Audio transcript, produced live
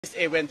This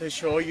event to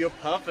show your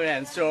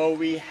performance. So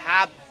we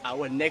have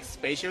our next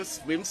special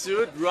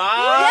swimsuit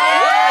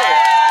right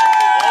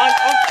on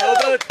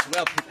October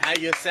 12. Prepare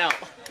yourself.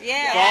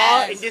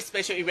 Yeah. For in this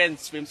special event,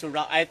 swimsuit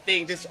round. I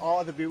think this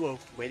all the people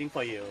waiting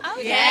for you. Oh,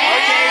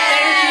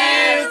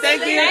 yeah. Okay,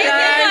 thank you guys.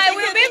 I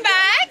will be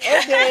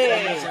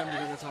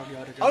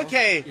back.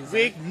 Okay,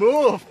 big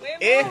move.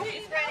 Yeah,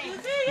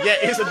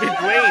 it's a big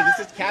brain.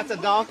 This is cat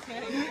and dog.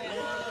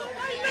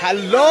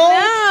 Hello.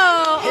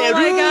 Oh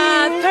my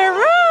God,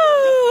 Peru.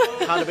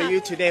 How about you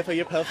today for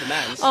your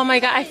performance? Oh my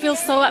God, I feel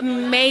so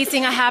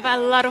amazing. I have a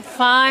lot of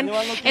fun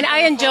and I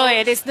enjoy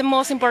it. It's the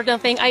most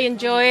important thing. I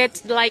enjoy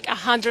it like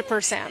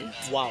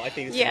 100%. Wow, I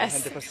think it's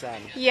Yes. 100%.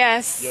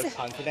 Yes. You're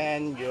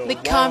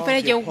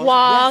confident, Your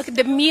walk,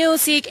 the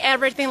music,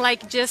 everything,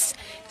 like just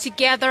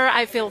together,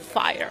 I feel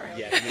fire.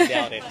 Yeah, you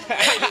nailed it.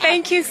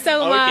 Thank you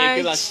so much. Okay,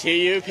 good luck to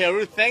you,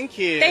 Peru. Thank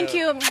you. Thank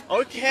you.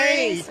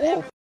 Okay.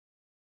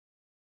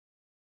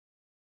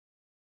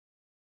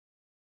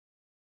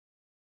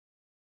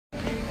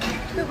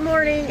 Good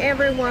morning,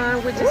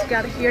 everyone. We just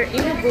got here in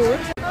the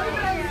booth.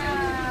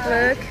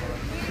 Look,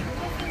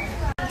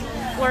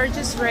 we're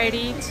just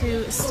ready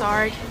to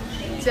start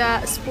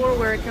the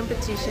sportwear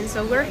competition.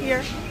 So we're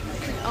here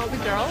with all the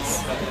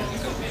girls,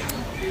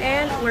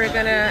 and we're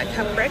gonna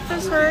have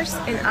breakfast first,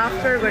 and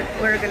after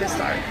we're gonna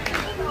start.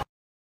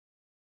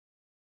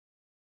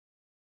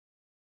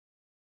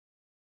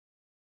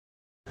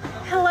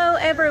 Hello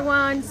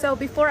everyone. So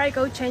before I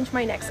go change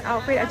my next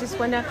outfit, I just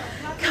want to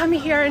come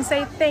here and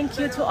say thank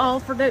you to all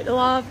for the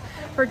love,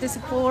 for the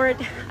support.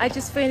 I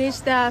just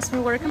finished the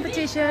swimwear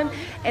competition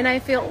and I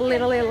feel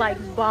literally like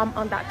bomb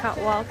on that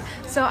catwalk.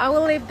 So I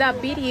will leave that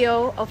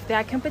video of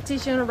that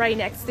competition right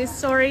next to this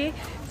story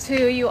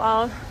to you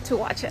all to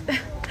watch it.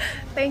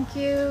 Thank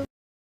you.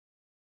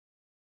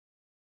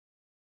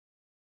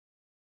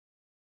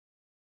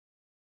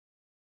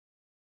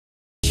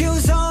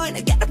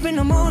 Get up in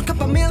the morning,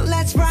 cup of milk,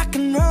 let's rock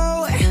and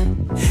roll.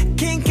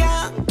 Kink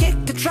out, kick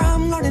the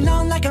drum, rolling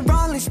on like a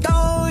rolling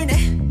stone.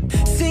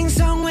 Sing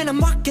song when I'm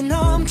walking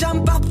home,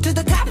 jump up to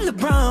the top of the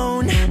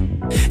brown.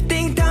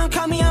 Ding dong,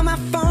 call me on my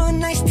phone,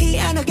 nice tea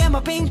and I'll get my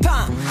ping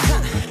pong.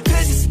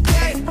 This is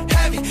dead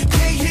heavy,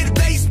 can't hear the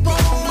bass, boom,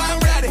 I'm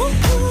ready.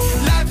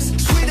 Life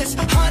is sweet as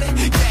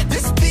honey, yeah,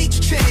 this beach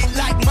chain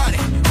like money.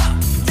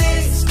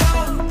 This go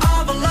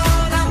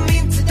overload, I'm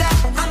into that,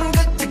 I'm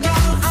good to go,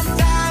 I'm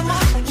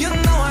diamond, you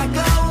know I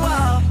glow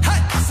up.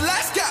 Hey, so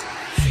let's go.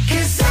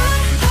 'Cause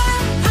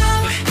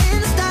I'm in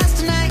the stars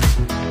tonight,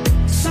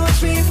 so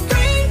watch me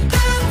bring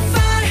down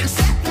fire,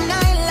 set the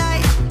night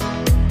light.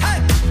 Hey,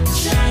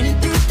 shining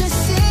through the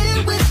city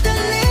with a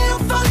little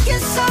funky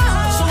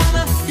soul. So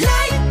I'ma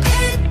light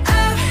it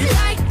up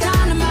like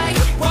dynamite.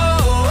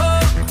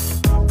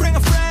 Whoa, bring a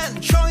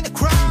friend, join the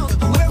crowd,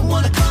 whoever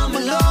wanna come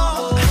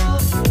along.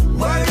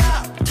 Word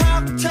up,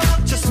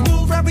 talk, just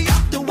move right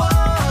up the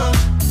wall.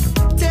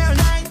 Day or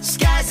night,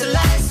 sky's the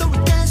light, so we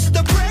dance to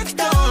the break of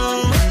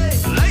dawn.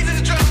 Ladies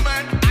and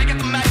gentlemen, I got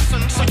the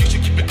medicine, so you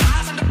should keep your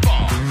eyes on the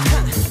ball.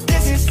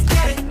 This is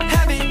getting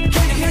heavy,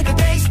 can you hear the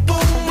bass?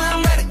 Boom,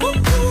 I'm ready.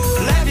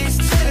 Levi's,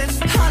 cities,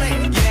 honey,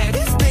 yeah,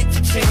 this bitch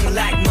chain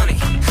like money.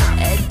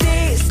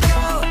 This go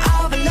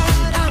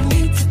overload, I'm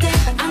into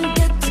that, I'm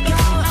good to go,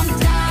 I'm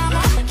down,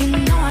 you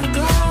know I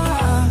glow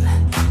up.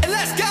 And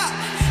let's go,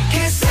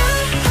 'cause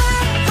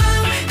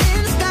I'm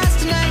in the stars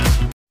tonight.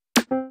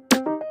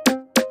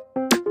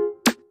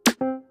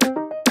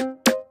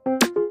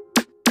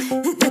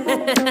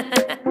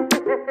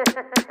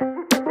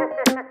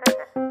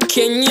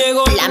 ¿Quién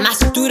llegó? La más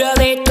dura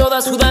de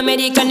toda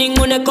Sudamérica.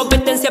 Ninguna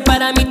competencia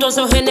para mí, todas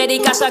son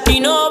genéricas. Aquí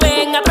no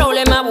venga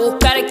problema a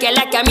buscar, que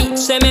la que a mí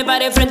se me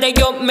pare frente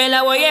yo me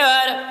la voy a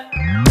llevar.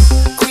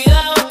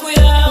 Cuidado,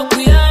 cuidado,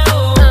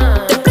 cuidado,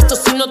 te presto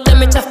si no te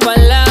me echas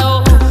pa'l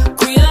lado.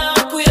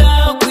 Cuidado,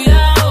 cuidado,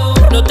 cuidado,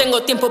 no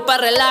tengo tiempo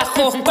para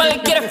relajo.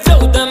 Cualquier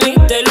flow de mí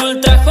te lo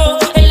ultrajo.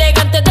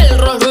 Elegante del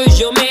rollo y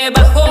yo me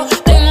bajo.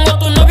 Tengo a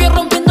tu novio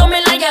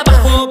rompiéndome la allá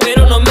abajo,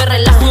 pero no me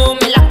relajo,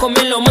 me la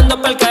come y lo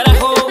mando pa'l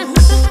carajo.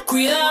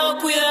 Cuidado,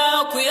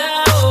 cuidado,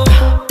 cuidado,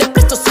 te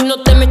presto si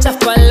no te me echas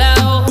pa'l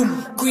lado.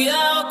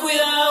 Cuidado,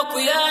 cuidado,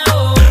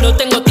 cuidado, no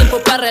tengo tiempo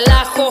para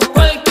relajo.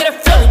 Cualquier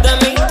flow de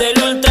mí te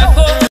lo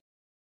ultrajo.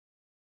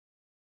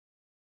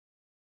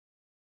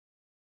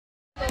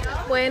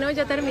 Bueno,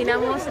 ya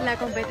terminamos la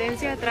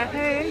competencia de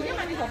traje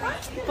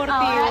deportivo.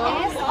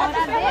 Ahora es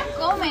hora de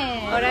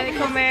comer. Hora de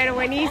comer,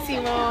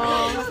 buenísimo.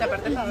 ¿La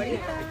parte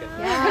favorita?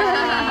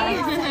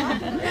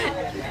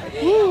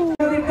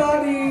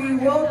 Everybody,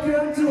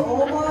 welcome to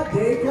Oma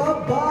Day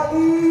Club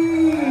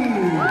Bali.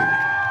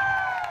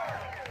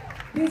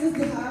 This is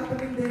the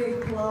happening day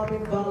club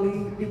in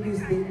Bali because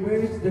they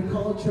merge the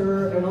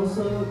culture and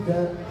also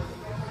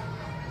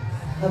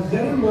a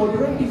very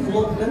modern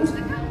development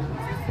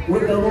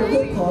with the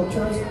local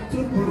cultures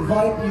to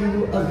provide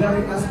you a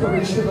very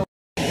aspirational